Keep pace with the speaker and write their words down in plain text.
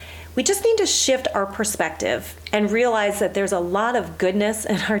We just need to shift our perspective and realize that there's a lot of goodness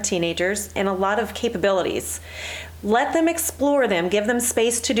in our teenagers and a lot of capabilities. Let them explore them, give them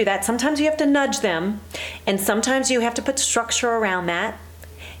space to do that. Sometimes you have to nudge them, and sometimes you have to put structure around that.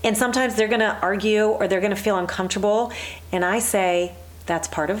 And sometimes they're going to argue or they're going to feel uncomfortable. And I say that's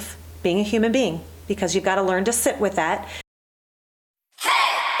part of being a human being, because you've got to learn to sit with that.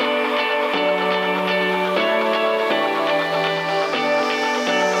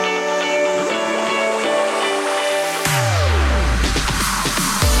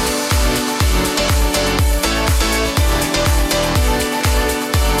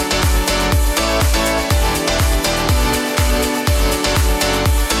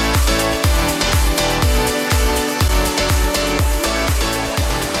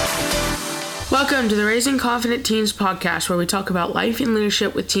 Welcome to the Raising Confident Teens podcast, where we talk about life and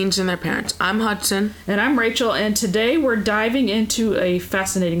leadership with teens and their parents. I'm Hudson. And I'm Rachel, and today we're diving into a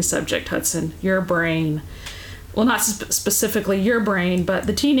fascinating subject, Hudson, your brain. Well, not specifically your brain, but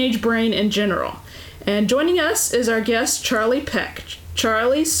the teenage brain in general. And joining us is our guest, Charlie Peck.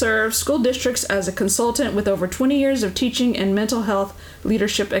 Charlie serves school districts as a consultant with over 20 years of teaching and mental health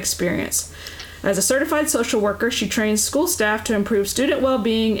leadership experience. As a certified social worker, she trains school staff to improve student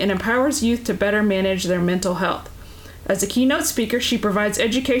well-being and empowers youth to better manage their mental health. As a keynote speaker, she provides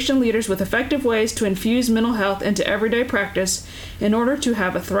education leaders with effective ways to infuse mental health into everyday practice in order to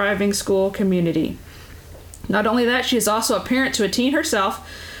have a thriving school community. Not only that, she is also a parent to a teen herself,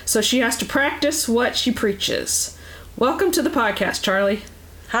 so she has to practice what she preaches. Welcome to the podcast, Charlie.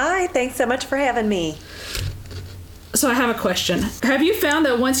 Hi, thanks so much for having me. So I have a question. Have you found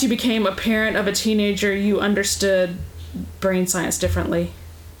that once you became a parent of a teenager, you understood brain science differently?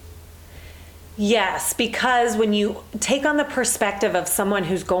 Yes, because when you take on the perspective of someone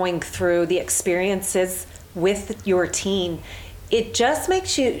who's going through the experiences with your teen, it just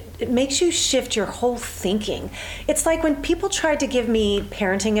makes you shift your whole thinking. It's like when people tried to give me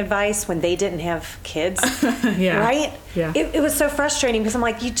parenting advice when they didn't have kids, Yeah. right? Yeah. It was so frustrating because I'm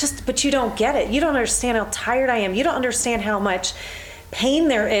like, but you don't get it. You don't understand how tired I am. You don't understand how much pain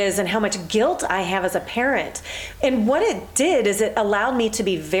there is and how much guilt I have as a parent. And what it did is it allowed me to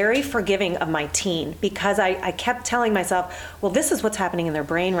be very forgiving of my teen, because I kept telling myself, well, this is what's happening in their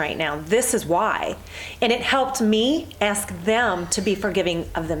brain right now. This is why. And it helped me ask them to be forgiving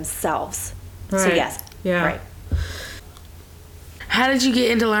of themselves. Right. So yes. Yeah. Right. How did you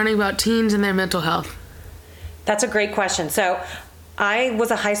get into learning about teens and their mental health? That's a great question. So I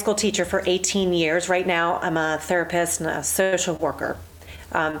was a high school teacher for 18 years. Right now, I'm a therapist and a social worker.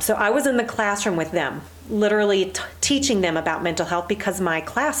 So I was in the classroom with them, literally teaching them about mental health, because my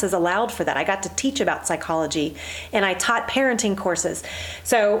classes allowed for that. I got to teach about psychology, and I taught parenting courses.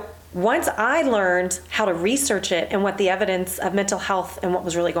 So once I learned how to research it and what the evidence of mental health and what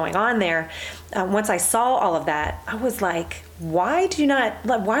was really going on there, once I saw all of that, I was like, why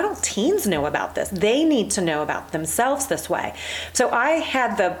don't teens know about this? They need to know about themselves this way. So I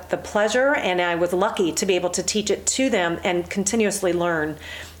had the pleasure, and I was lucky to be able to teach it to them and continuously learn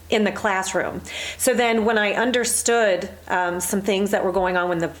in the classroom. So then when I understood some things that were going on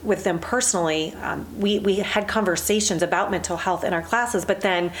with them personally, we had conversations about mental health in our classes, but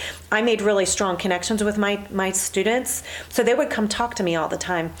then I made really strong connections with my students. So they would come talk to me all the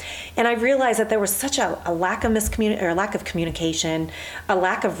time. And I realized that there was such a lack of communication, a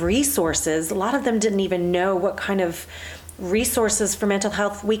lack of resources. A lot of them didn't even know what kind of resources for mental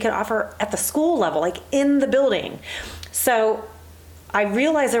health we could offer at the school level, like in the building. So I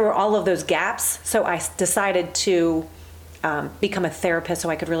realized there were all of those gaps, so I decided to become a therapist so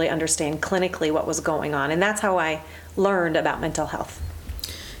I could really understand clinically what was going on, and that's how I learned about mental health.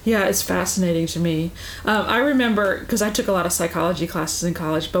 Yeah, it's fascinating to me. I remember, because I took a lot of psychology classes in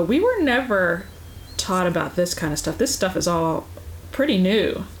college, but we were never taught about this kind of stuff. This stuff is all pretty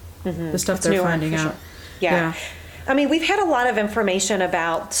new, the stuff It's they're newer, finding for out. sure. Yeah. I mean, we've had a lot of information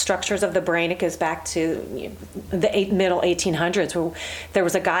about structures of the brain. It goes back to the middle 1800s, where there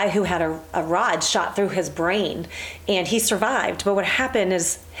was a guy who had a rod shot through his brain, and he survived. But what happened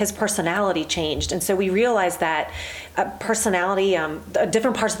is his personality changed. And so we realized that personality,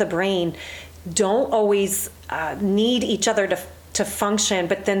 different parts of the brain don't always need each other to function,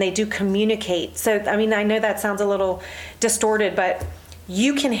 but then they do communicate. So, I mean, I know that sounds a little distorted, but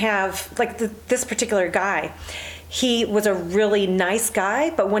you can have, like this particular guy, he was a really nice guy,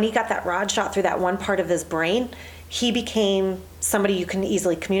 but when he got that rod shot through that one part of his brain, he became somebody you can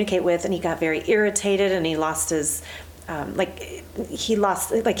easily communicate with, and he got very irritated, and he lost his, he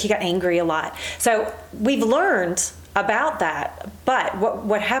got angry a lot. So we've learned about that, but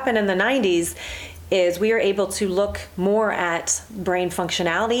what happened in the 90s is we are able to look more at brain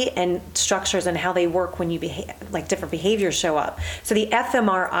functionality and structures and how they work when you behave, like different behaviors show up. So the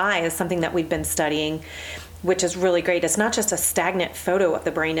fMRI is something that we've been studying, which is really great. It's not just a stagnant photo of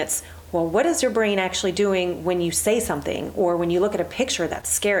the brain. It's, well, what is your brain actually doing when you say something or when you look at a picture that's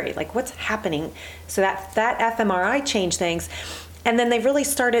scary? Like, what's happening? So that fMRI changed things. And then they really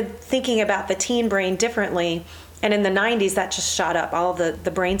started thinking about the teen brain differently. And in the 90s, that just shot up. All of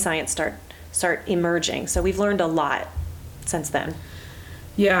the brain science start emerging. So we've learned a lot since then.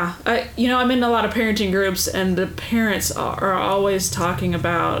 Yeah, I'm in a lot of parenting groups, and the parents are always talking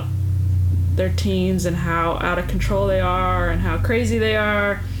about their teens and how out of control they are and how crazy they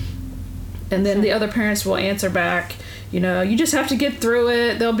are. And then the other parents will answer back, you just have to get through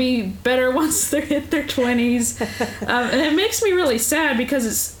it. They'll be better once they hit their 20s. And it makes me really sad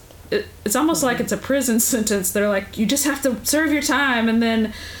because it's almost like it's a prison sentence. They're like, you just have to serve your time. And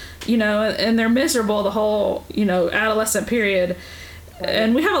then, and they're miserable the whole, adolescent period.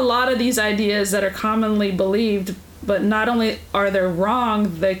 And we have a lot of these ideas that are commonly believed, but not only are they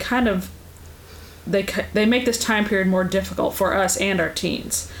wrong, they make this time period more difficult for us and our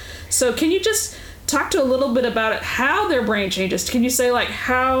teens. So can you just talk to a little bit about it, how their brain changes? Can you say, like,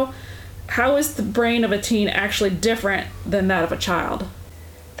 how is the brain of a teen actually different than that of a child?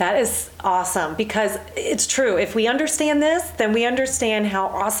 That is awesome, because it's true. If we understand this, then we understand how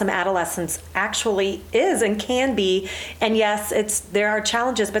awesome adolescence actually is and can be. And yes, there are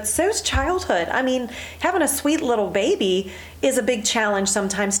challenges, but so's childhood. I mean, having a sweet little baby is a big challenge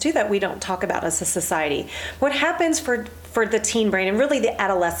sometimes too that we don't talk about as a society. What happens for the teen brain and really the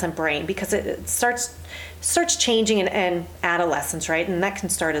adolescent brain, because it starts changing in adolescence, right? And that can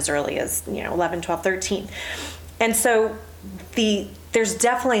start as early as 11, 12, 13. And so there's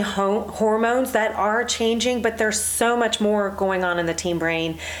definitely hormones that are changing, but there's so much more going on in the teen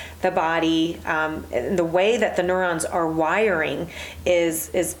brain, the body, and the way that the neurons are wiring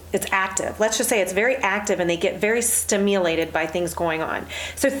it's active. Let's just say it's very active, and they get very stimulated by things going on.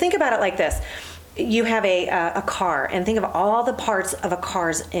 So think about it like this. You have a car, and think of all the parts of a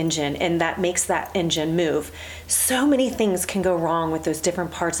car's engine, and that makes that engine move. So many things can go wrong with those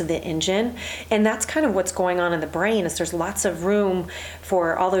different parts of the engine, and that's kind of what's going on in the brain. Is there's lots of room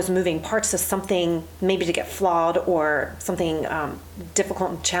for all those moving parts of something maybe to get flawed, or something difficult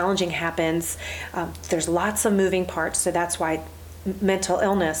and challenging happens. There's lots of moving parts, so that's why mental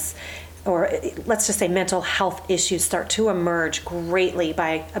illness, or let's just say mental health issues, start to emerge greatly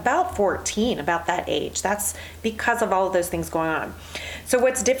by about 14, about that age. That's because of all of those things going on. So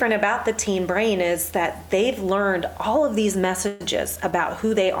what's different about the teen brain is that they've learned all of these messages about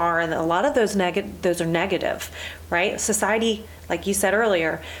who they are, and a lot of those are negative, right? Society, like you said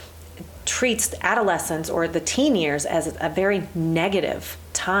earlier, treats adolescence or the teen years as a very negative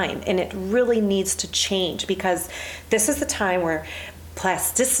time, and it really needs to change, because this is the time where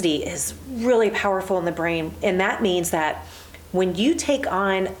plasticity is really powerful in the brain. And that means that when you take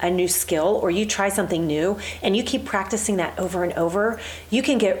on a new skill or you try something new and you keep practicing that over and over, you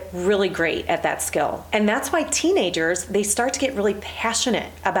can get really great at that skill. And that's why teenagers, they start to get really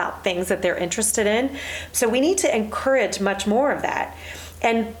passionate about things that they're interested in. So we need to encourage much more of that.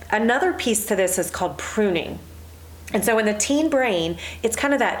 And another piece to this is called pruning. And so in the teen brain, it's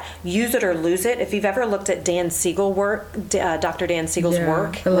kind of that use it or lose it. If you've ever looked at Dan Siegel work, Dr. Dan Siegel's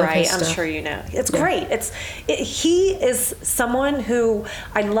work, right? I'm sure you know. It's great. He is someone who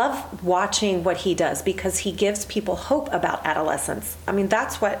I love watching what he does, because he gives people hope about adolescence. I mean,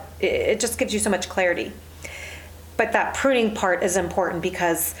 it just gives you so much clarity. But that pruning part is important,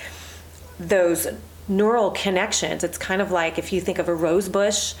 because those neural connections, it's kind of like if you think of a rose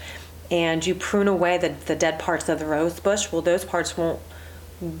bush, and you prune away the dead parts of the rose bush, well, those parts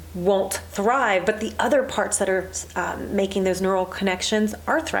won't thrive, but the other parts that are making those neural connections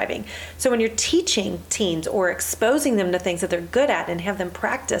are thriving. So when you're teaching teens or exposing them to things that they're good at and have them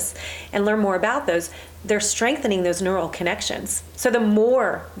practice and learn more about those, they're strengthening those neural connections. So the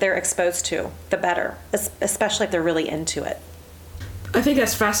more they're exposed to, the better, especially if they're really into it. I think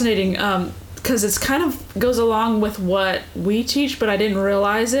that's fascinating. Because it's kind of goes along with what we teach, but I didn't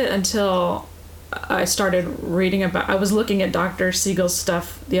realize it until I started reading about. I was looking at Dr. Siegel's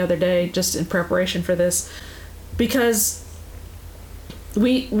stuff the other day just in preparation for this, because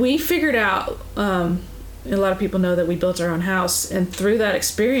we figured out. A lot of people know that we built our own house, and through that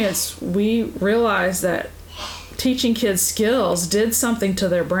experience, we realized that teaching kids skills did something to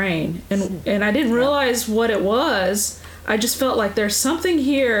their brain, and I didn't realize what it was. I just felt like there's something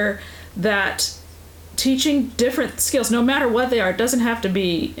here that teaching different skills, no matter what they are, it doesn't have to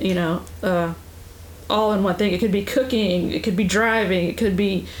be, all in one thing. It could be cooking, it could be driving, it could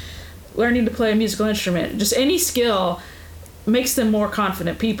be learning to play a musical instrument, just any skill makes them more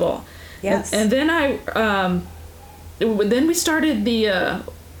confident people. Yes. And then then we started the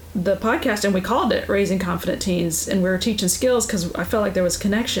podcast, and we called it Raising Confident Teens, and we were teaching skills because I felt like there was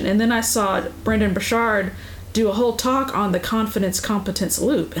connection. And then I saw Brendon Burchard do a whole talk on the confidence competence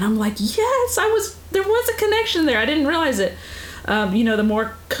loop, and I'm like, yes, there was a connection there. I didn't realize it. The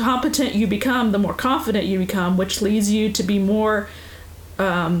more competent you become, the more confident you become, which leads you to be more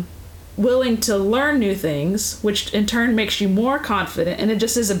willing to learn new things, which in turn makes you more confident, and it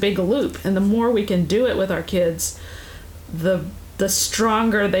just is a big loop. And the more we can do it with our kids, the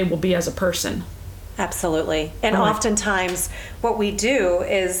stronger they will be as a person. Absolutely. And oftentimes what we do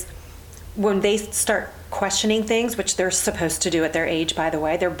is when they start questioning things, which they're supposed to do at their age, by the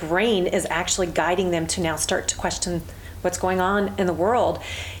way, their brain is actually guiding them to now start to question what's going on in the world.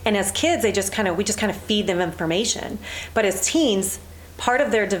 And as kids, we just kind of feed them information. But as teens, part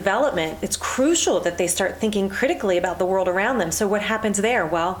of their development, it's crucial that they start thinking critically about the world around them. So what happens there?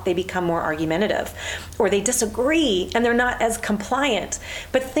 Well, they become more argumentative, or they disagree and they're not as compliant.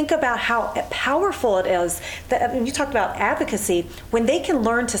 But think about how powerful it is that, when you talk about advocacy, when they can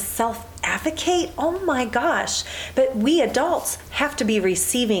learn to self-advocate, oh my gosh. But we adults have to be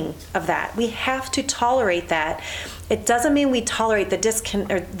receiving of that. We have to tolerate that. It doesn't mean we tolerate the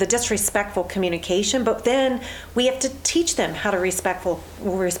disrespectful communication, but then we have to teach them how to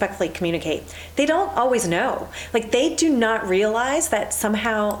respectfully communicate. They don't always know. Like, they do not realize that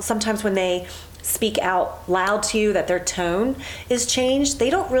sometimes when they speak out loud to you, that their tone is changed. They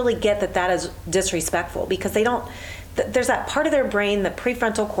don't really get that is disrespectful, because they don't. There's that part of their brain, the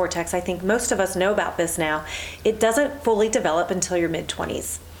prefrontal cortex. I think most of us know about this now. It doesn't fully develop until your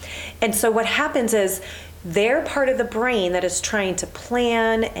mid-20s. And so what happens is, their part of the brain that is trying to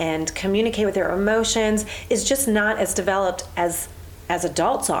plan and communicate with their emotions is just not as developed as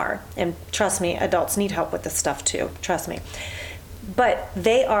adults are. And trust me, adults need help with this stuff too. Trust me. But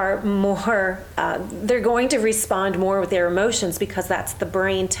they are more, they're going to respond more with their emotions, because that's the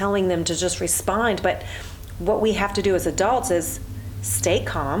brain telling them to just respond. But what we have to do as adults is stay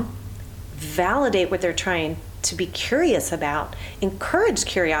calm, validate what they're trying to be curious about, encourage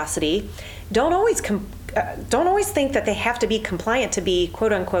curiosity. Don't always think that they have to be compliant to be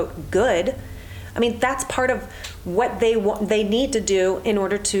quote unquote good. I mean, that's part of what they need to do in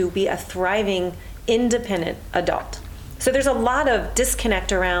order to be a thriving, independent adult. So there's a lot of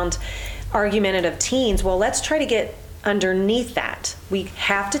disconnect around argumentative teens. Well, let's try to get underneath that. We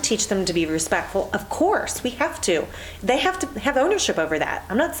have to teach them to be respectful. Of course, we have to. They have to have ownership over that.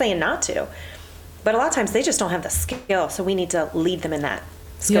 I'm not saying not to, but a lot of times they just don't have the skill. So we need to lead them in that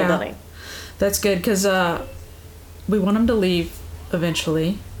skill building. That's good, because we want them to leave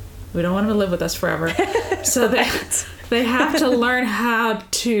eventually. We don't want them to live with us forever. So they have to learn how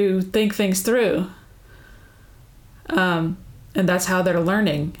to think things through. And that's how they're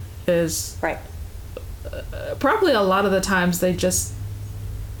learning is... Right. Probably a lot of the times they just...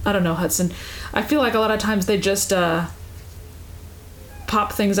 I don't know, Hudson. I feel like a lot of times they just...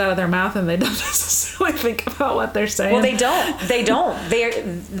 pop things out of their mouth, and they don't necessarily think about what they're saying. Well, they don't.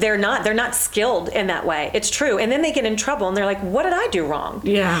 They're not skilled in that way. It's true. And then they get in trouble, and they're like, what did I do wrong?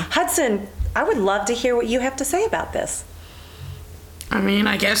 Yeah. Hudson, I would love to hear what you have to say about this. I mean,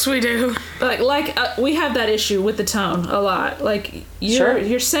 I guess we do. We have that issue with the tone a lot. Like,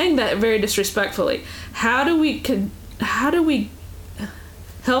 you're saying that very disrespectfully. How do we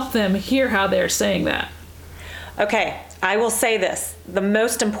help them hear how they're saying that? Okay, I will say this. The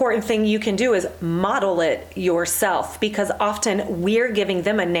most important thing you can do is model it yourself, because often we're giving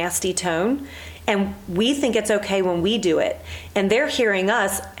them a nasty tone, and we think it's okay when we do it. And they're hearing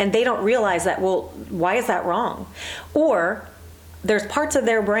us, and they don't realize that, well, why is that wrong? Or there's parts of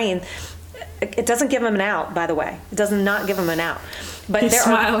their brain, it doesn't give them an out, by the way. It does not give them an out. But He's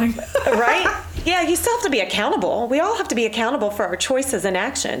smiling. Right? Yeah, you still have to be accountable. We all have to be accountable for our choices and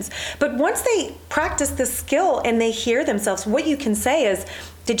actions. But once they practice this skill and they hear themselves, what you can say is,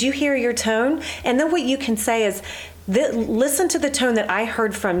 did you hear your tone? And then what you can say is, listen to the tone that I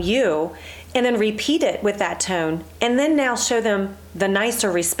heard from you, and then repeat it with that tone. And then now show them the nice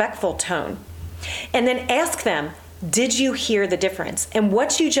or respectful tone. And then ask them, did you hear the difference? And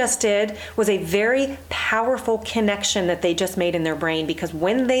what you just did was a very powerful connection that they just made in their brain, because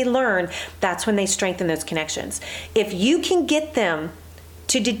when they learn, that's when they strengthen those connections. If you can get them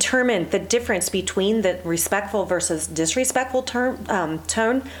to determine the difference between the respectful versus disrespectful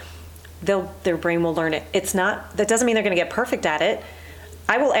tone, their brain will learn it. That doesn't mean they're going to get perfect at it.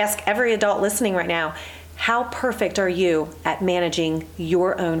 I will ask every adult listening right now, how perfect are you at managing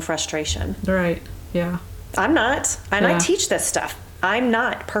your own frustration? Right, yeah. I'm not, and I teach this stuff. I'm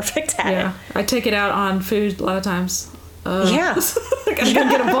not perfect at Yeah. I take it out on food a lot of times. it. Yeah. Like, I can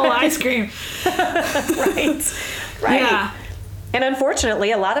get a bowl of ice cream. Right. Right. Yeah. And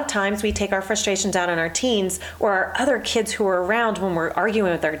unfortunately, a lot of times we take our frustrations out on our teens or our other kids who are around when we're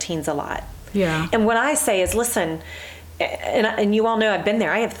arguing with our teens a lot. Yeah. And what I say is, listen, and you all know I've been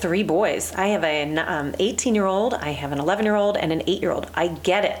there. I have 3 boys. I have an 18-year-old, I have an 11-year-old, and an 8-year-old. I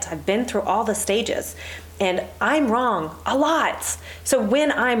get it. I've been through all the stages. And I'm wrong a lot. So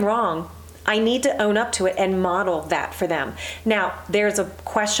when I'm wrong, I need to own up to it and model that for them. Now, there's a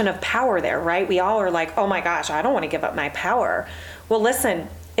question of power there, right? We all are like, oh my gosh, I don't want to give up my power. Well, listen,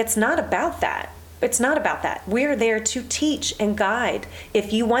 it's not about that. It's not about that. We're there to teach and guide.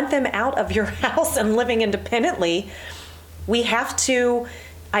 If you want them out of your house and living independently, we have to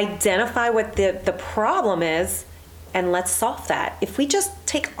identify what the problem is and let's solve that. If we just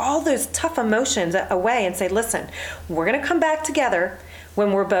take all those tough emotions away and say, listen, we're going to come back together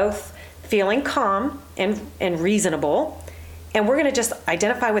when we're both feeling calm and reasonable, and we're going to just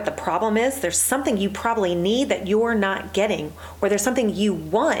identify what the problem is. There's something you probably need that you're not getting, or there's something you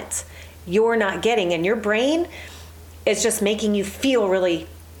want you're not getting, and your brain is just making you feel really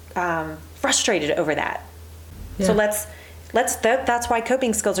frustrated over that. Yeah. So that's why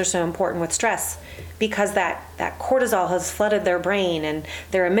coping skills are so important with stress, because that cortisol has flooded their brain, and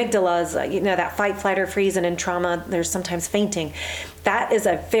their amygdalas, that fight, flight, or freeze, and in trauma, there's sometimes fainting. That is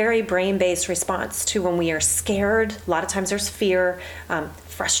a very brain-based response to when we are scared. A lot of times there's fear,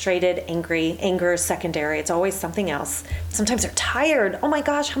 frustrated, angry. Anger is secondary. It's always something else. Sometimes they're tired. Oh my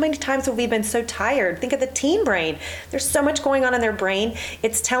gosh, how many times have we been so tired? Think of the teen brain. There's so much going on in their brain.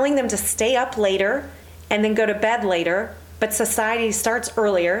 It's telling them to stay up later and then go to bed later. But society starts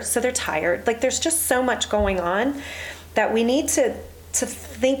earlier, so they're tired. Like, there's just so much going on that we need to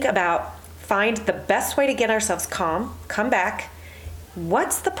think about, find the best way to get ourselves calm, come back.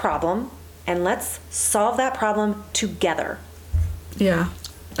 What's the problem? And let's solve that problem together. Yeah.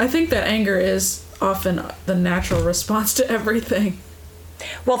 I think that anger is often the natural response to everything.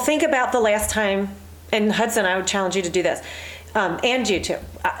 Well, think about the last time, and Hudson, I would challenge you to do this, and you too.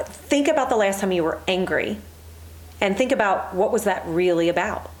 Think about the last time you were angry. And think about, what was that really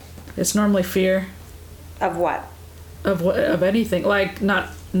about? It's normally fear Of what? of anything, like not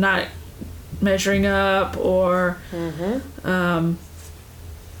measuring up, or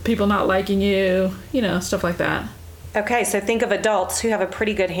people not liking you, stuff like that. Okay, so think of adults who have a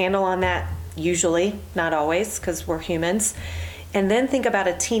pretty good handle on that, usually, not always, because we're humans. And then think about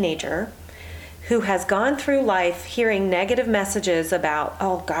a teenager who has gone through life hearing negative messages about,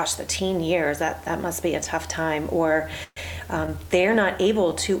 oh gosh, the teen years, that must be a tough time, or they're not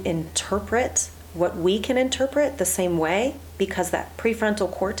able to interpret what we can interpret the same way, because that prefrontal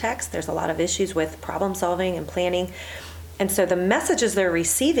cortex, there's a lot of issues with problem solving and planning. And so the messages they're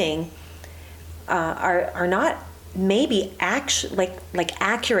receiving are not maybe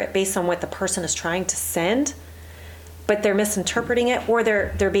accurate based on what the person is trying to send, but they're misinterpreting it, or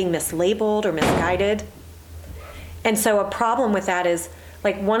they're being mislabeled or misguided. And so a problem with that is,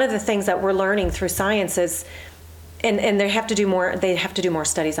 like, one of the things that we're learning through science is, and they have to do more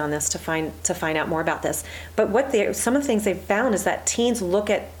studies on this to find out more about this. But some of the things they've found is that teens look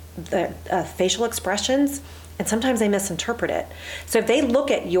at the facial expressions, and sometimes they misinterpret it. So if they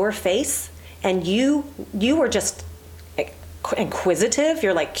look at your face and you were just inquisitive,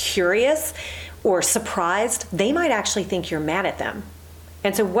 you're like curious or surprised, they might actually think you're mad at them.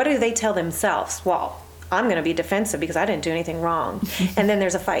 And so what do they tell themselves? Well, I'm going to be defensive because I didn't do anything wrong. And then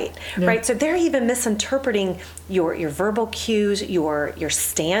there's a fight, yeah. Right? So they're even misinterpreting your verbal cues, your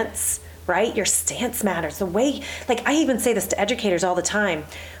stance, right? Your stance matters. The way, like, I even say this to educators all the time.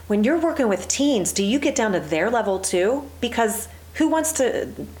 When you're working with teens, do you get down to their level too? Because who wants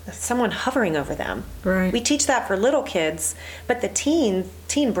someone hovering over them? Right. We teach that for little kids, but the teen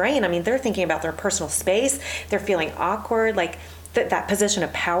brain, I mean, they're thinking about their personal space. They're feeling awkward, like that position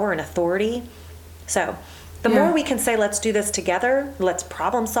of power and authority. So the more we can say, let's do this together, let's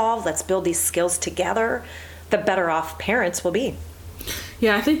problem solve, let's build these skills together, the better off parents will be.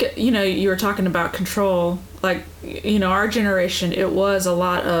 Yeah, I think, you were talking about control. Like, our generation, it was a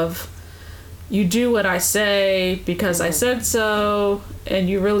lot of, you do what I say because I said so, and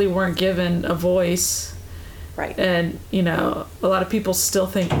you really weren't given a voice. Right. And, a lot of people still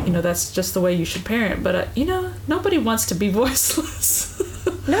think, that's just the way you should parent. But, nobody wants to be voiceless.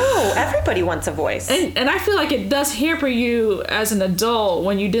 No, everybody wants a voice. And I feel like it does hamper you as an adult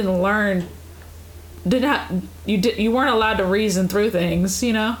when you didn't learn, you weren't allowed to reason through things,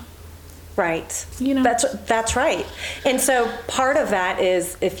 Right. You know? That's right. And so part of that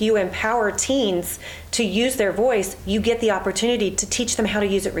is if you empower teens to use their voice, you get the opportunity to teach them how to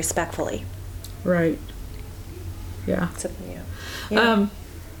use it respectfully. Right. Yeah. So, yeah.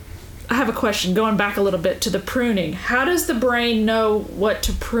 I have a question going back a little bit to the pruning. How does the brain know what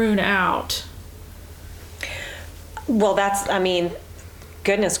to prune out? Well,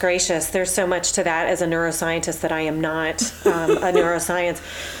 goodness gracious, there's so much to that as a neuroscientist that I am not a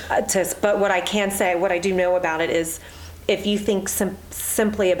neuroscientist. But what I can say, what I do know about it is if you think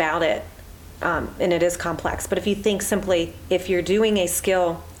simply about it, and it is complex, but if you think simply, if you're doing a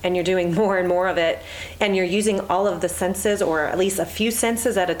skill and you're doing more and more of it, and you're using all of the senses, or at least a few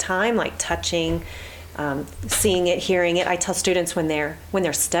senses at a time, like touching, seeing it, hearing it. I tell students when they're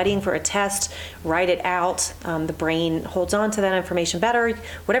studying for a test, write it out. The brain holds on to that information better.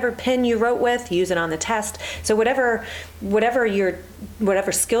 Whatever pen you wrote with, use it on the test. So whatever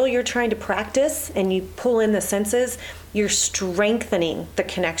skill you're trying to practice, and you pull in the senses, you're strengthening the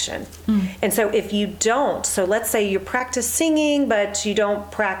connection. And so if you don't, so let's say you practice singing, but you don't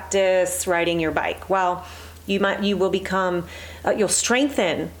practice riding your bike. Well, you'll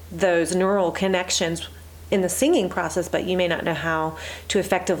strengthen those neural connections in the singing process, but you may not know how to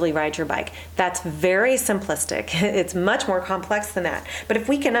effectively ride your bike. That's very simplistic. It's much more complex than that. But if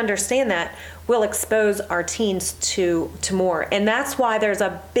we can understand that, we'll expose our teens to more. And that's why there's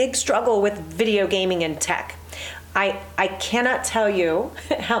a big struggle with video gaming and tech. I cannot tell you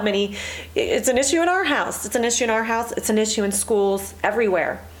how many, it's an issue in our house. It's an issue in schools,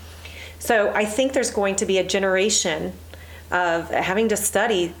 everywhere. So I think there's going to be a generation of having to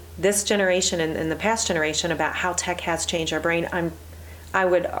study this generation and the past generation about how tech has changed our brain.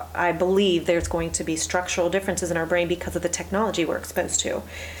 I believe there's going to be structural differences in our brain because of the technology we're exposed to.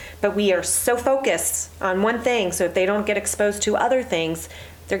 But we are so focused on one thing, so if they don't get exposed to other things,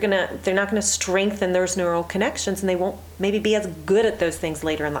 they're not gonna strengthen those neural connections, and they won't maybe be as good at those things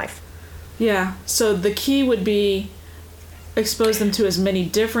later in life. Yeah. So the key would be expose them to as many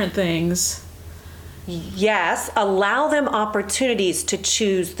different things. Yes, allow them opportunities to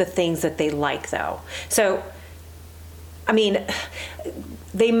choose the things that they like, though. So,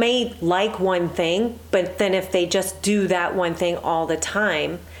 they may like one thing, but then if they just do that one thing all the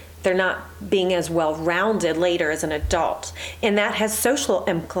time, they're not being as well-rounded later as an adult. And that has social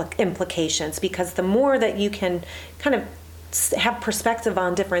implications, because the more that you can kind of have perspective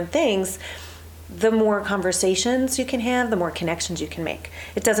on different things, the more conversations you can have, the more connections you can make.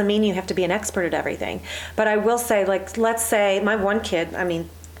 It doesn't mean you have to be an expert at everything. But I will say, let's say my one kid,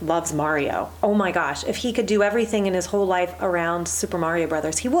 loves Mario. Oh my gosh, if he could do everything in his whole life around Super Mario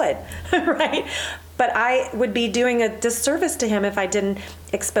Brothers, he would, right? But I would be doing a disservice to him if I didn't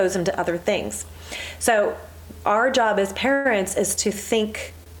expose him to other things. So our job as parents is to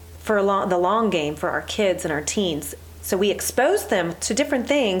think for the long game for our kids and our teens. So we expose them to different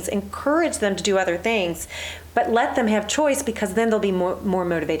things, encourage them to do other things, but let them have choice, because then they'll be more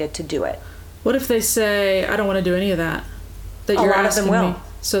motivated to do it. What if they say, I don't want to do any of that? That A you're lot of them asking will. me.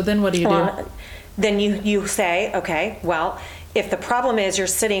 So then what do you do? Then you say, okay, well, if the problem is you're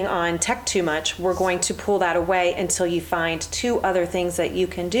sitting on tech too much, we're going to pull that away until you find 2 other things that you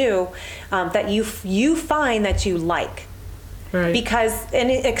can do that you find that you like. Right. And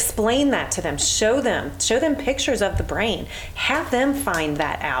explain that to them, show them pictures of the brain, have them find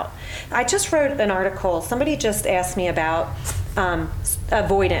that out. I just wrote an article. Somebody just asked me about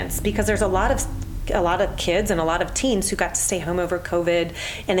avoidance, because there's a lot of kids and a lot of teens who got to stay home over COVID,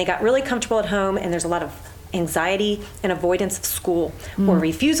 and they got really comfortable at home, and there's a lot of anxiety and avoidance of school or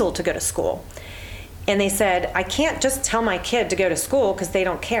refusal to go to school. And they said, I can't just tell my kid to go to school because they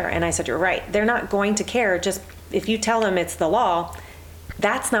don't care. And I said, you're right. They're not going to care. Just if you tell them it's the law,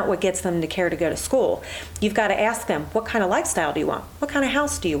 that's not what gets them to care to go to school. You've got to ask them, what kind of lifestyle do you want? What kind of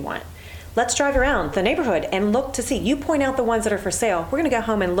house do you want? Let's drive around the neighborhood and look to see. You point out the ones that are for sale. We're going to go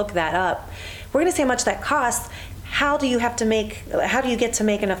home and look that up. We're going to see how much that costs. How do you get to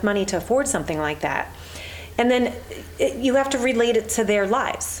make enough money to afford something like that? And then you have to relate it to their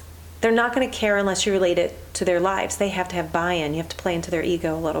lives. They're not going to care unless you relate it to their lives. They have to have buy-in. You have to play into their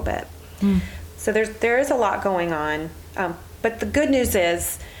ego a little bit. So there is a lot going on. But the good news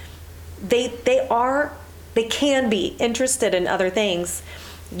is they can be interested in other things.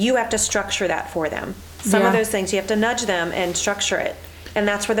 You have to structure that for them. Some of those things, you have to nudge them and structure it. And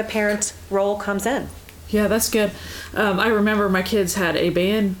that's where the parent role comes in. Yeah, that's good. I remember my kids had a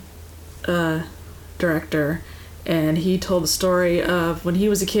band director, and he told the story of when he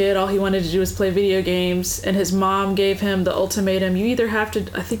was a kid, all he wanted to do was play video games, and his mom gave him the ultimatum, you either have to,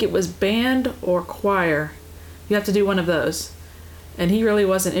 I think it was band or choir. You have to do one of those. and he really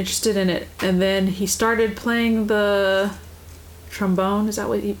wasn't interested in it. And then he started playing the trombone. Is that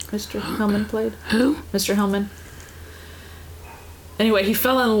what Mr. Hellman played? Who? Mr. Hellman. Anyway, he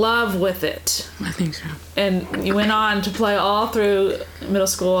fell in love with it. I think so. And he went on to play all through middle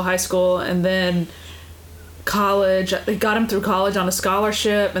school, high school, and then college. They got him through college on a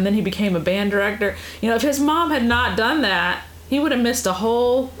scholarship, and then he became a band director. If his mom had not done that, he would have missed a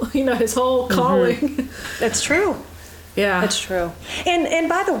whole, his whole calling. It's true. Yeah. It's true. And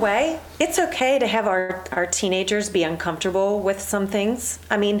by the way, it's okay to have our teenagers be uncomfortable with some things.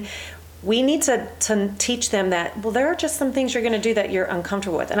 I mean, we need to teach them that, well, there are just some things you're going to do that you're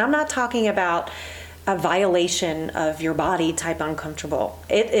uncomfortable with. And I'm not talking about a violation of your body type uncomfortable,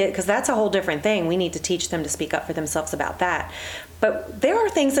 because that's a whole different thing. We need to teach them to speak up for themselves about that. But there are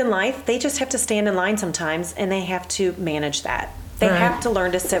things in life, they just have to stand in line sometimes, and they have to manage that. They Right. have to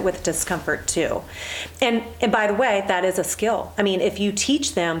learn to sit with discomfort too. And by the way, that is a skill. I mean, if you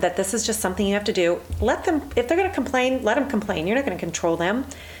teach them that this is just something you have to do, let them, if they're going to complain, let them complain. You're not going to control them.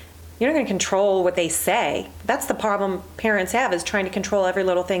 You're not going to control what they say. That's the problem parents have, is trying to control every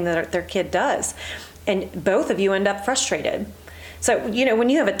little thing that their kid does. And both of you end up frustrated. So, when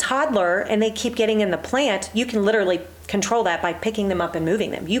you have a toddler and they keep getting in the plant, you can literally control that by picking them up and moving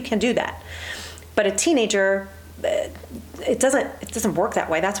them. You can do that. But a teenager, it doesn't work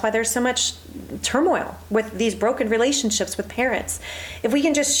that way. That's why there's so much turmoil with these broken relationships with parents. If we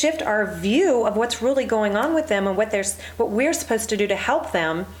can just shift our view of what's really going on with them and what we're supposed to do to help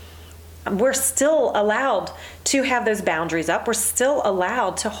them, we're still allowed to have those boundaries up. We're still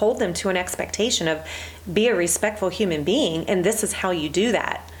allowed to hold them to an expectation of be a respectful human being, and this is how you do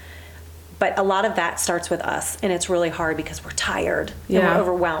that. But a lot of that starts with us, and it's really hard because we're tired and Yeah. we're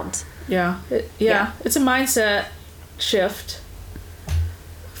overwhelmed. Yeah. Yeah. It's a mindset shift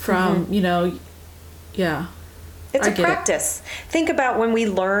from, yeah. It's I a get it. practice. Think about when we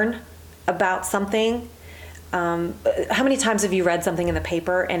learn about something. How many times have you read something in the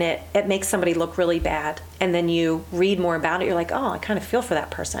paper and it makes somebody look really bad, and then you read more about it, you're like, oh, I kind of feel for that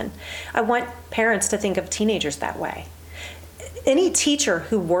person. I want parents to think of teenagers that way. Any teacher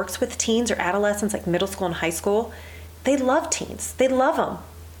who works with teens or adolescents, like middle school and high school, they love teens. They love them.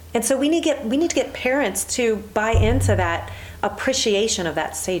 And so we need to get parents to buy into that appreciation of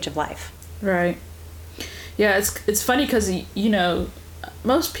that stage of life. Right. Yeah, it's funny because,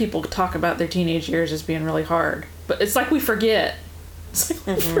 most people talk about their teenage years as being really hard, but it's like we forget. It's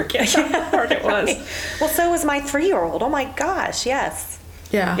like we forget how hard it was. Right. Well, so was my 3-year-old. Oh my gosh, yes.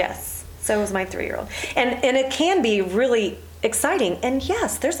 Yeah. Yes, so was my 3-year-old. And it can be really exciting. And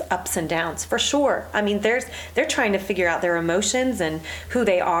yes, there's ups and downs for sure. I mean, they're trying to figure out their emotions and who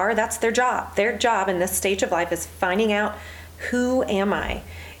they are. That's their job. Their job in this stage of life is finding out, who am I?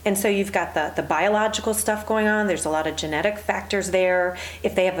 And so you've got the biological stuff going on. There's a lot of genetic factors there.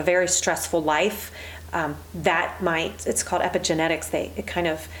 If they have a very stressful life, it's called epigenetics.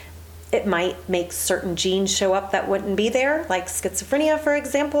 It might make certain genes show up that wouldn't be there, like schizophrenia, for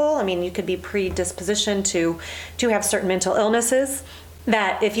example. I mean, you could be predispositioned to have certain mental illnesses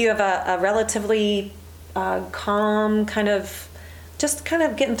that if you have a relatively calm kind of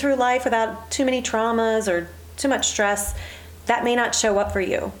getting through life without too many traumas or too much stress, that may not show up for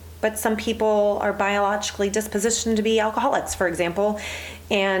you. But some people are biologically dispositioned to be alcoholics, for example.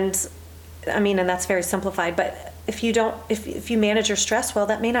 And that's very simplified, but if you manage your stress well,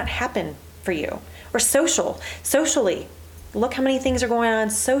 that may not happen for you. Or socially, look how many things are going on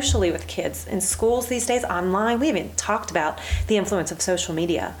socially with kids in schools these days, online. We haven't talked about the influence of social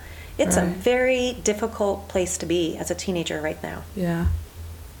media. It's a very difficult place to be as a teenager right now. Yeah.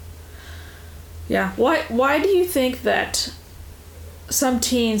 Yeah. Why do you think that some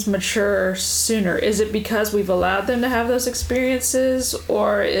teens mature sooner? Is it because we've allowed them to have those experiences,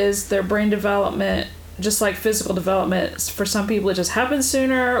 or is their brain development just like physical development? For some people it just happens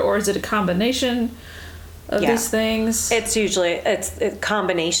sooner, or is it a combination of these things? It's usually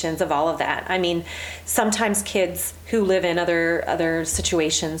combinations of all of that. I mean, sometimes kids who live in other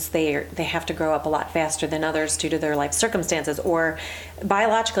situations, they have to grow up a lot faster than others due to their life circumstances, or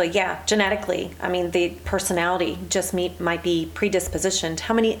biologically, genetically. I mean, the personality just might be predispositioned.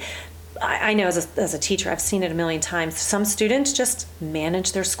 I know as a teacher, I've seen it a million times. Some students just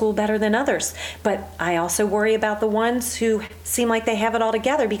manage their school better than others. But I also worry about the ones who seem like they have it all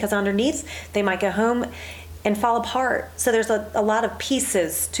together, because underneath they might go home and fall apart. So there's a lot of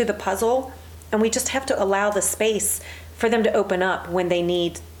pieces to the puzzle, and we just have to allow the space for them to open up when they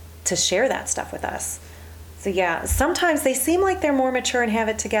need to share that stuff with us. So yeah, sometimes they seem like they're more mature and have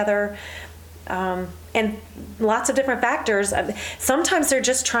it together. And lots of different factors. Sometimes they're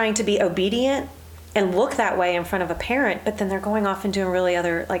just trying to be obedient and look that way in front of a parent, but then they're going off and doing really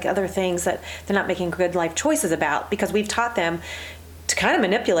other things that they're not making good life choices about, because we've taught them to kind of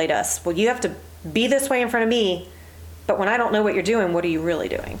manipulate us. Well, you have to be this way in front of me, but when I don't know what you're doing, what are you really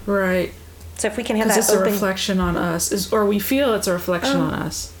doing? Right. So if we can have that Because it's open, a reflection on us, or we feel it's a reflection on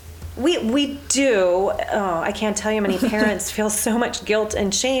us. we do. Oh, I can't tell you how many parents feel so much guilt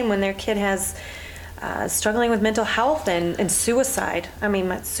and shame when their kid has struggling with mental health and suicide. I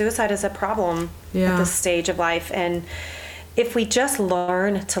mean, suicide is a problem at this stage of life. And if we just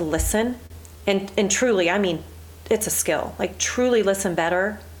learn to listen, and truly, I mean, it's a skill, like truly listen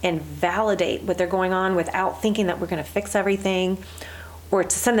better and validate what they're going on without thinking that we're going to fix everything, or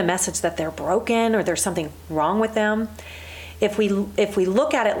to send the message that they're broken or there's something wrong with them. If we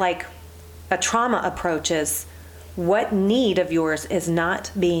look at it like a trauma approach is, what need of yours is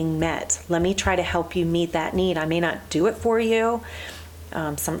not being met? Let me try to help you meet that need. I may not do it for you.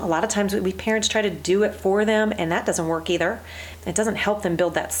 A lot of times we parents try to do it for them, and that doesn't work either. It doesn't help them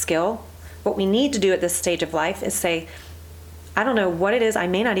build that skill. What we need to do at this stage of life is say, I don't know what it is. I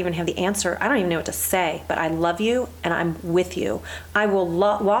may not even have the answer. I don't even know what to say, but I love you and I'm with you. I will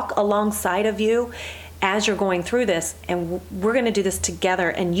walk alongside of you as you're going through this, and we're going to do this together.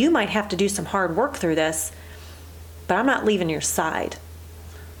 And you might have to do some hard work through this, but I'm not leaving your side.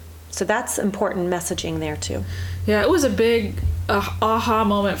 So that's important messaging there too. Yeah, it was a big aha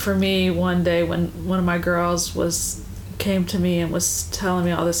moment for me one day when one of my girls came to me and was telling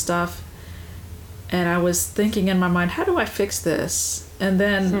me all this stuff. And I was thinking in my mind, how do I fix this? And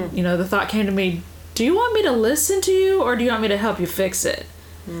then, the thought came to me, do you want me to listen to you, or do you want me to help you fix it?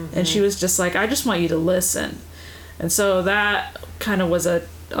 Mm-hmm. And she was just like, I just want you to listen. And so that kind of was a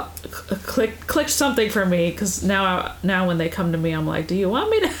clicked something for me, because now when they come to me, I'm like, do you want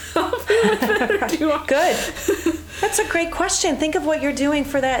me to help you with it? Or do you want... Good. That's a great question. Think of what you're doing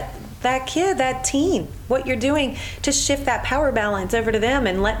for that kid, that teen, what you're doing to shift that power balance over to them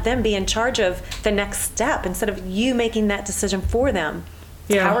and let them be in charge of the next step instead of you making that decision for them.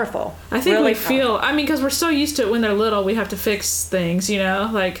 It's powerful. I think really we feel, because we're so used to it when they're little, we have to fix things,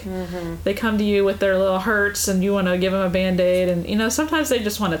 like they come to you with their little hurts and you want to give them a Band-Aid, and sometimes they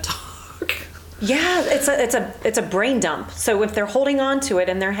just want to talk. Yeah, it's a brain dump. So if they're holding on to it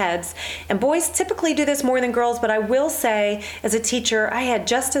in their heads, and boys typically do this more than girls, but I will say as a teacher, I had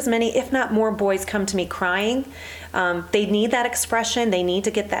just as many, if not more, boys come to me crying. They need that expression. They need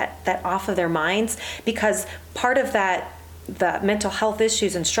to get that off of their minds, because part of the mental health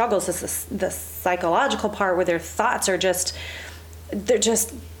issues and struggles is the psychological part, where their thoughts are they're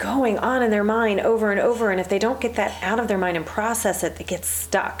just going on in their mind over and over, and if they don't get that out of their mind and process it, they get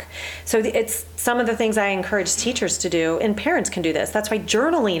stuck. So it's some of the things I encourage teachers to do, and parents can do this. That's why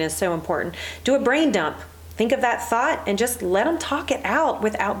journaling is so important. Do a brain dump. Think of that thought and just let them talk it out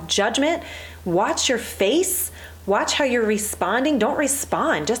without judgment. Watch your face. Watch how you're responding. Don't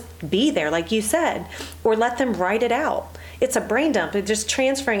respond. Just be there, like you said, or let them write it out. It's a brain dump. It's just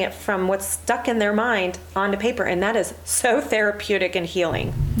transferring it from what's stuck in their mind onto paper, and that is so therapeutic and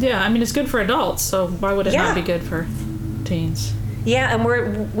healing. Yeah, it's good for adults, so why would it not be good for teens? Yeah,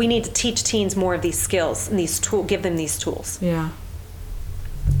 and we need to teach teens more of these skills and these tools. Give them these tools. Yeah,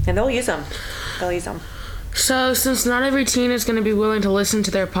 and they'll use them. So, since not every teen is going to be willing to listen to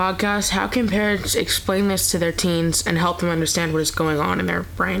their podcast, how can parents explain this to their teens and help them understand what is going on in their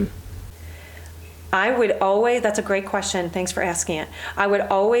brain? That's a great question. Thanks for asking it. I would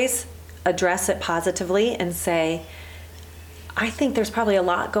always address it positively and say, I think there's probably a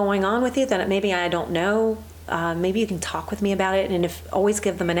lot going on with you that maybe I don't know. Maybe you can talk with me about it. And always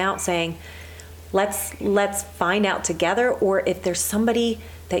give them an out saying, let's find out together. Or if there's somebody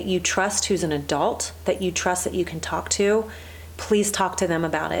that you trust who's an adult that you trust that you can talk to, please talk to them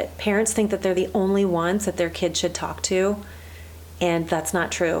about it. Parents think that they're the only ones that their kid should talk to. And that's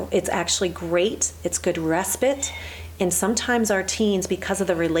not true. It's actually great. It's good respite. And sometimes our teens, because of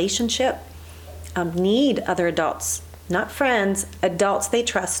the relationship, need other adults, not friends, adults they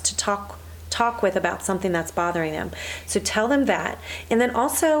trust to talk with about something that's bothering them. So tell them that. And then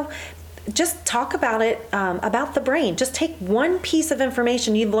also just talk about it, about the brain. Just take one piece of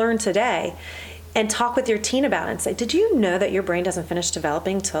information you've learned today and talk with your teen about it and say, did you know that your brain doesn't finish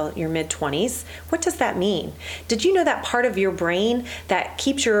developing till your mid-20s? What does that mean? Did you know that part of your brain that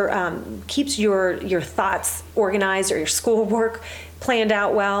keeps your thoughts organized or your schoolwork planned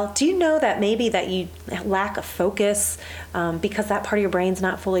out well? Do you know that maybe that you lack a focus because that part of your brain's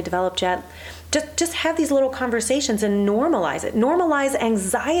not fully developed yet? Just have these little conversations and normalize it. Normalize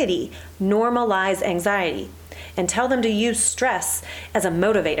anxiety. Normalize anxiety. And tell them to use stress as a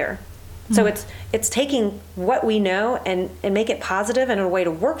motivator. So it's taking what we know and make it positive and a way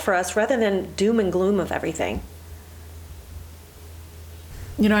to work for us rather than doom and gloom of everything.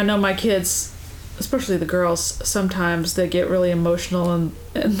 I know my kids, especially the girls, sometimes they get really emotional and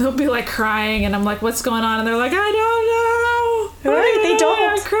they'll be like crying, and I'm like, what's going on? And they're like, I don't know. Right, they don't.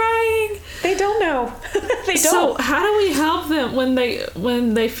 I'm crying. They don't know. They don't. So how do we help them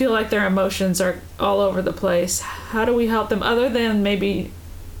when they feel like their emotions are all over the place? How do we help them other than maybe,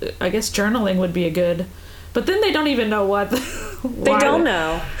 I guess journaling would be a good, but then they don't even know what. They don't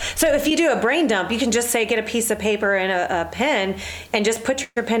know. So if you do a brain dump, you can just say, get a piece of paper and a pen and just put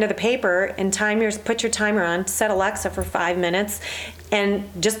your pen to the paper and put your timer on, set Alexa for 5 minutes, and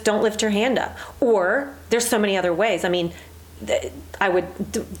just don't lift your hand up. Or there's so many other ways. I mean, I would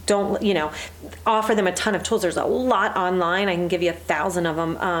offer them a ton of tools. There's a lot online. I can give you 1,000 of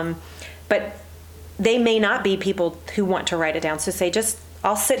them. But they may not be people who want to write it down. So say,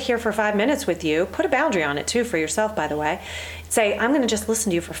 I'll sit here for 5 minutes with you. Put a boundary on it too for yourself, by the way. Say, I'm going to just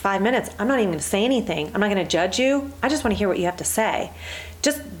listen to you for 5 minutes. I'm not even going to say anything. I'm not going to judge you. I just want to hear what you have to say.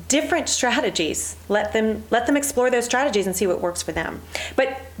 Just different strategies. Let them explore those strategies and see what works for them.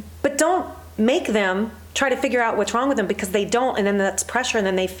 But don't make them try to figure out what's wrong with them, because they don't, and then that's pressure, and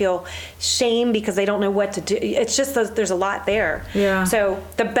then they feel shame because they don't know what to do. It's just there's a lot there. Yeah. So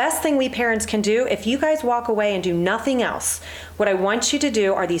the best thing we parents can do, if you guys walk away and do nothing else, what I want you to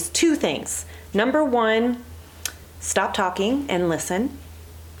do are these 2 things. Number 1, stop talking and listen.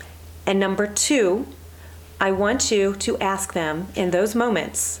 And number 2, I want you to ask them in those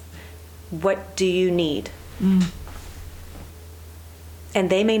moments, what do you need? And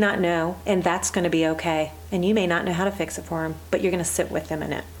they may not know, and that's going to be okay. And you may not know how to fix it for them, but you're going to sit with them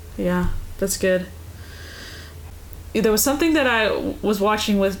in it. Yeah, that's good. There was something that I was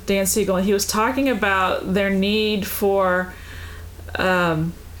watching with Dan Siegel, and he was talking about their need for,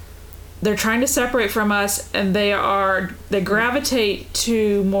 they're trying to separate from us, and they gravitate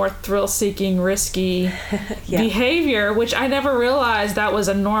to more thrill-seeking, risky behavior, which I never realized that was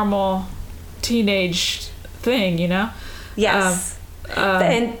a normal teenage thing, Yes.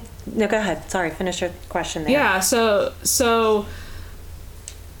 And no, go ahead. Sorry, finish your question there. Yeah, so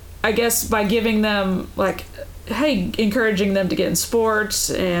I guess by giving them, like, hey, encouraging them to get in sports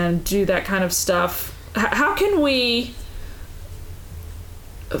and do that kind of stuff, how can we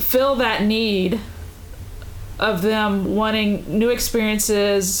fill that need of them wanting new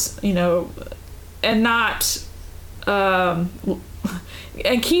experiences, and not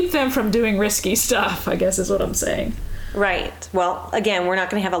and keep them from doing risky stuff, I guess is what I'm saying. Right. Well, again, we're not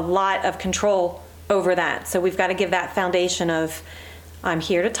going to have a lot of control over that. So we've got to give that foundation of, I'm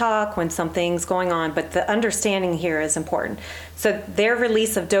here to talk when something's going on, but the understanding here is important. So their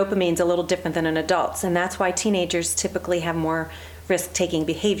release of dopamine is a little different than an adult's, and that's why teenagers typically have more risk-taking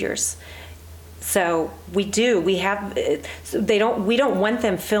behaviors. So we don't want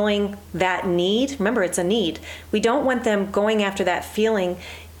them filling that need. Remember, it's a need. We don't want them going after that feeling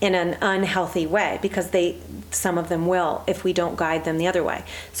in an unhealthy way, because some of them will if we don't guide them the other way.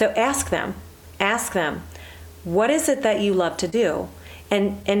 So ask them, what is it that you love to do?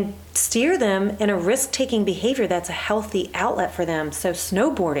 And steer them in a risk-taking behavior that's a healthy outlet for them. So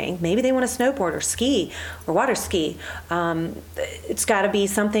snowboarding, maybe they want to snowboard or ski or water ski. It's got to be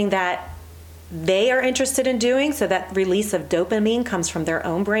something that they are interested in doing, so that release of dopamine comes from their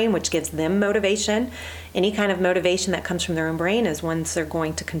own brain, which gives them motivation. Any kind of motivation that comes from their own brain is ones they're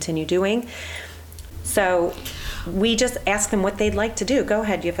going to continue doing. So we just ask them what they'd like to do. Go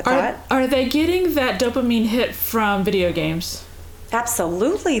ahead, you have a thought? Are they getting that dopamine hit from video games?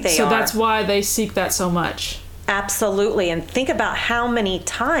 Absolutely they are. So that's why they seek that so much. Absolutely. And think about how many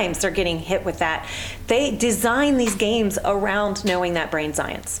times they're getting hit with that. They design these games around knowing that brain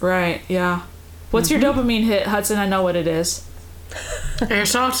science. Right, yeah. What's your dopamine hit, Hudson? I know what it is.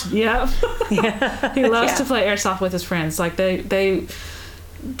 Airsoft? Yep. Yeah. He loves to play airsoft with his friends. Like, they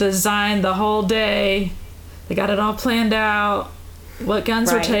designed the whole day. They got it all planned out. What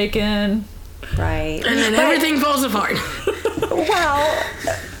guns were taken. Right. And then everything falls apart. Well,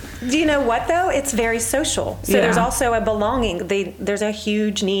 do you know what, though? It's very social. So there's also a belonging. There's a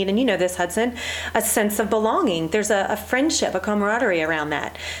huge need, and you know this, Hudson, a sense of belonging. There's a friendship, a camaraderie around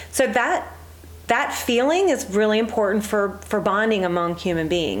that. So that feeling is really important for bonding among human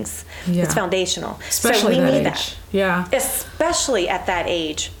beings. Yeah. It's foundational. Especially so we that need age. that. Yeah. Especially at that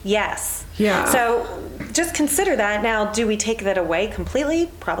age. Yes. Yeah. So just consider that. Now, do we take that away completely?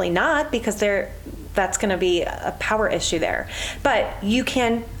 Probably not, because that's going to be a power issue there. But you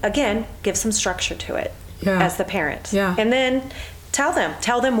can, again, give some structure to it as the parent. Yeah. And then tell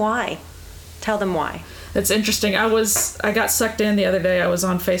them why. Tell them why. It's interesting. I got sucked in the other day. I was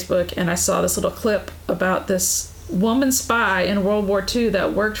on Facebook and I saw this little clip about this woman spy in World War II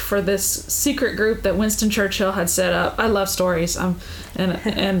that worked for this secret group that Winston Churchill had set up. I love stories. And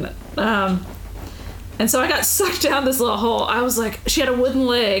so I got sucked down this little hole. I was like, she had a wooden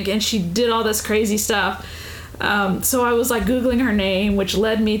leg and she did all this crazy stuff. So I was like Googling her name, which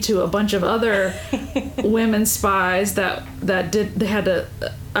led me to a bunch of other women spies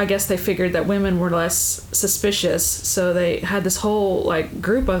I guess they figured that women were less suspicious. So they had this whole like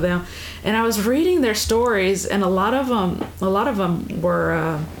group of them. And I was reading their stories, and a lot of them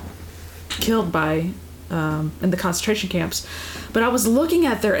were killed by in the concentration camps. But I was looking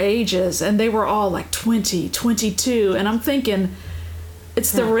at their ages, and they were all like 20, 22, and I'm thinking,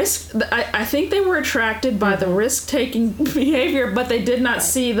 it's the risk. I think they were attracted by the risk-taking behavior, but they did not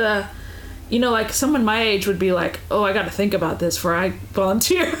see the, like someone my age would be like, oh, I got to think about this before I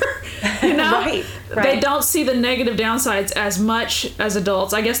volunteer. Right. They don't see the negative downsides as much as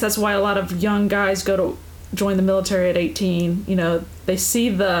adults. I guess that's why a lot of young guys go to join the military at 18. They see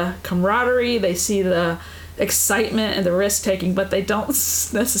the camaraderie, they see the excitement and the risk-taking, but they don't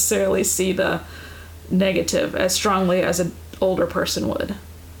necessarily see the negative as strongly as an older person would.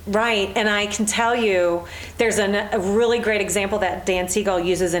 Right, and I can tell you there's a really great example that Dan Siegel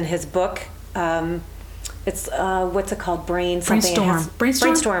uses in his book. It's what's it called? Brainstorm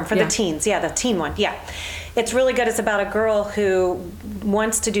for the teens. Yeah, the teen one. Yeah, it's really good. It's about a girl who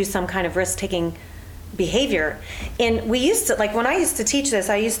wants to do some kind of risk-taking behavior. And we used to, like when I used to teach this,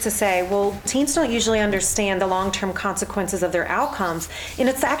 I used to say, well, teens don't usually understand the long-term consequences of their outcomes. And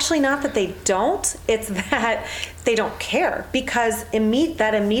it's actually not that they don't, it's that they don't care, because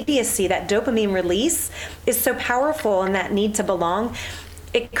that immediacy, that dopamine release is so powerful, and that need to belong,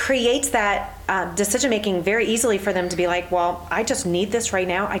 it creates that decision-making very easily for them to be like, well, I just need this right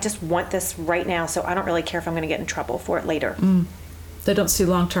now. I just want this right now. So I don't really care if I'm going to get in trouble for it later. They don't see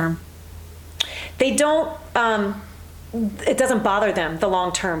long-term. They don't, it doesn't bother them the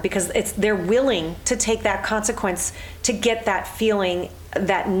long term, because they're willing to take that consequence to get that feeling,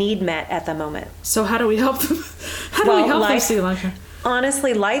 that need met at the moment. So how do we help them? How do we help them see long term?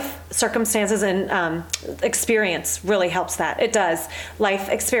 Honestly, life circumstances and experience really helps that. It does. Life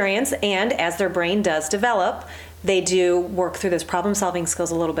experience, and as their brain does develop, they do work through those problem-solving skills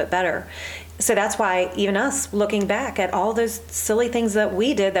a little bit better. So that's why even us, looking back at all those silly things that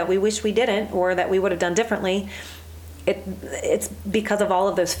we did that we wish we didn't, or that we would have done differently, it's because of all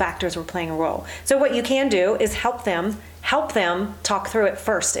of those factors were playing a role. So what you can do is help them talk through it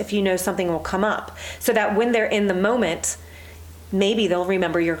first if you know something will come up, so that when they're in the moment, maybe they'll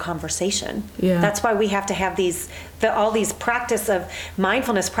remember your conversation. Yeah. That's why we have to have all these practice of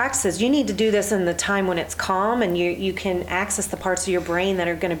mindfulness practices. You need to do this in the time when it's calm, and you can access the parts of your brain that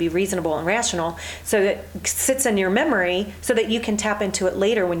are going to be reasonable and rational, so that it sits in your memory, so that you can tap into it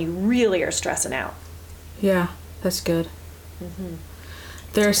later when you really are stressing out. Yeah, that's good.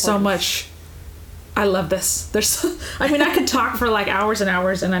 There's so much. I love this. I could talk for like hours and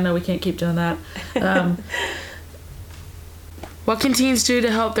hours, and I know we can't keep doing that. What can teens do to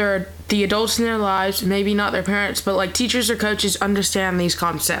help the adults in their lives, maybe not their parents, but like teachers or coaches, understand these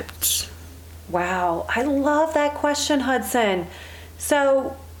concepts? Wow, I love that question, Hudson.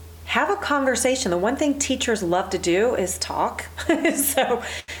 So have a conversation. The one thing teachers love to do is talk. So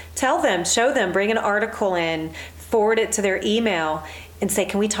tell them, show them, bring an article in, forward it to their email, and say,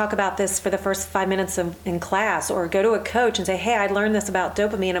 can we talk about this for the first 5 minutes in class? Or go to a coach and say, hey, I learned this about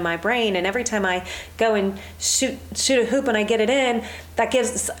dopamine in my brain, and every time I go and shoot a hoop and I get it in, I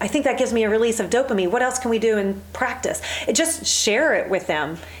think that gives me a release of dopamine. What else can we do in practice? Just share it with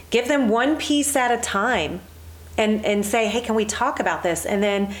them. Give them one piece at a time, and say, hey, can we talk about this? And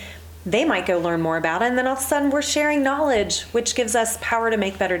then they might go learn more about it, and then all of a sudden we're sharing knowledge, which gives us power to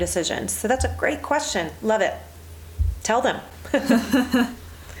make better decisions. So that's a great question. Love it. Tell them.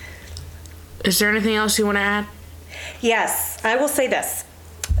 Is there anything else you want to add? Yes, I will say this.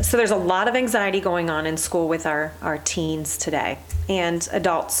 So there's a lot of anxiety going on in school with our teens today, and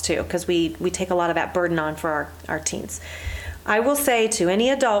adults too, because we take a lot of that burden on for our teens. I will say to any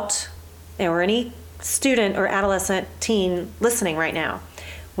adult or any student or adolescent teen listening right now,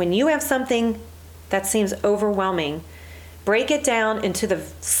 when you have something that seems overwhelming, break it down into the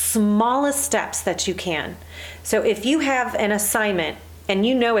smallest steps that you can. So if you have an assignment and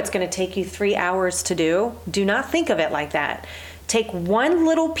you know it's going to take you 3 hours to do not think of it like that. Take one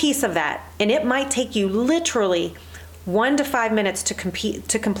little piece of that, and it might take you literally 1 to 5 minutes to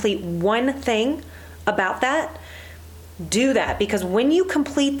complete one thing about that. Do that, because when you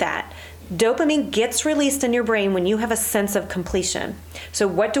complete that, Dopamine gets released in your brain when you have a sense of completion. So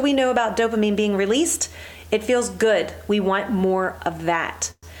what do we know about dopamine being released? It feels good. We want more of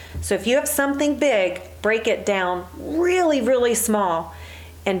that. So if you have something big, break it down really, really small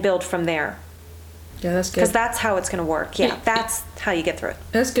and build from there. Yeah, that's good. Because that's how it's going to work. Yeah, that's how you get through it.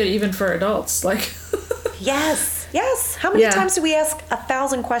 That's good even for adults. Like, Yes. How many Yeah. times do we ask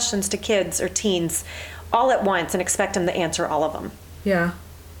 1,000 questions to kids or teens all at once and expect them to answer all of them? yeah.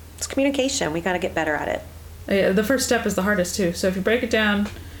 It's communication. We got to get better at it. Yeah, the first step is the hardest too. So if you break it down,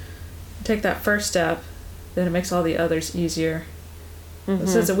 take that first step, then it makes all the others easier. It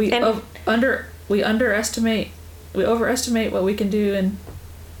says that we And- overestimate what we can do, and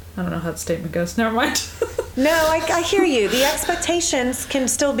I don't know how the statement goes. Never mind. No, I hear you. The expectations can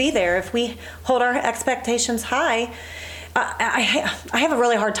still be there if we hold our expectations high. I have a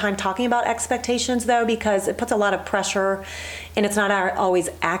really hard time talking about expectations, though, because it puts a lot of pressure and it's not always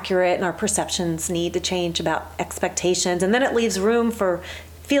accurate, and our perceptions need to change about expectations. And then it leaves room for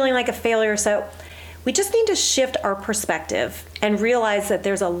feeling like a failure. So we just need to shift our perspective and realize that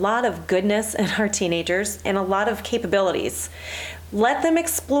there's a lot of goodness in our teenagers and a lot of capabilities. Let them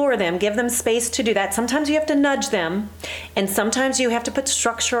explore them, give them space to do that. Sometimes you have to nudge them, and sometimes you have to put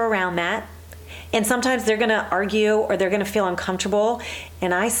structure around that. And sometimes they're going to argue or they're going to feel uncomfortable.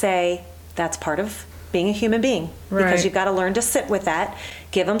 And I say that's part of being a human being, Right. because you've got to learn to sit with that.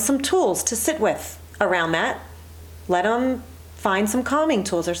 Give them some tools to sit with around that. Let them find some calming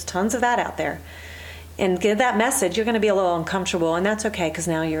tools. There's tons of that out there. And give that message. You're going to be a little uncomfortable, and that's okay, because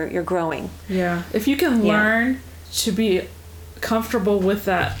now you're growing. Yeah. If you can Yeah. learn to be comfortable with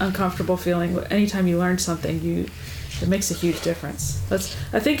that uncomfortable feeling, anytime you learn something, it makes a huge difference.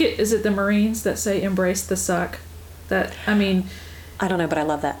 I think is it the Marines that say embrace the suck? I don't know, but I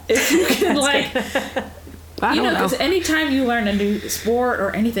love that. if you can like, I don't know. because anytime you learn a new sport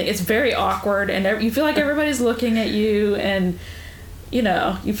or anything, it's very awkward, and you feel like everybody's looking at you, and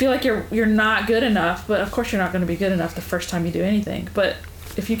you feel like you're not good enough. But of course, you're not going to be good enough the first time you do anything. But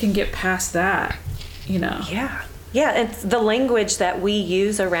if you can get past that, Yeah, it's the language that we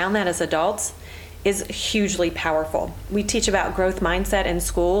use around that as adults is hugely powerful. We teach about growth mindset in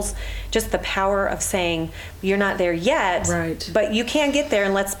schools, just the power of saying you're not there yet, Right. but you can get there,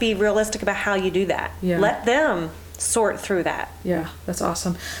 and let's be realistic about how you do that. Yeah. Let them sort through that. Yeah, that's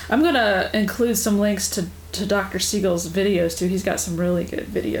awesome. I'm going to include some links to Dr. Siegel's videos, too. He's got some really good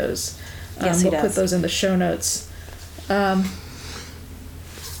videos. Yes, he we'll does. put those in the show notes. Where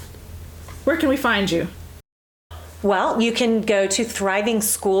can we find you? Well, you can go to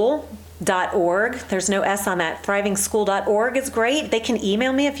thrivingschool.org. There's no S on that. Thrivingschool.org is great. They can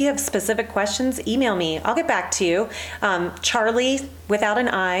email me if you have specific questions. Email me. I'll get back to you. Charlie without an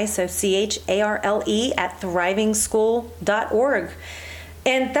I, so CHARLE at thrivingschool.org.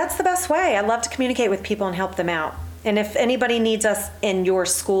 And that's the best way. I love to communicate with people and help them out. And if anybody needs us in your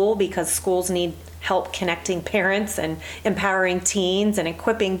school, because schools need help connecting parents and empowering teens and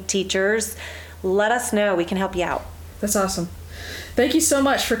equipping teachers, let us know. We can help you out. That's awesome. Thank you so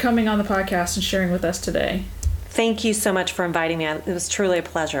much for coming on the podcast and sharing with us today. Thank you so much for inviting me. It was truly a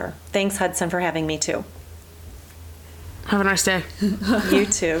pleasure. Thanks, Hudson, for having me too. Have a nice day. You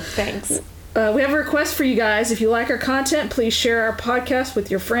too. Thanks. We have a request for you guys. If you like our content, please share our podcast with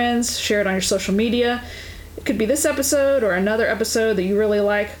your friends. Share it on your social media. It could be this episode or another episode that you really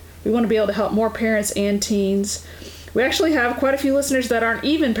like. We want to be able to help more parents and teens. We actually have quite a few listeners that aren't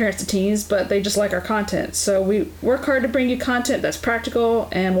even parents to teens, but they just like our content. So we work hard to bring you content that's practical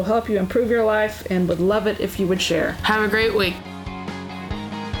and will help you improve your life, and would love it if you would share. Have a great week.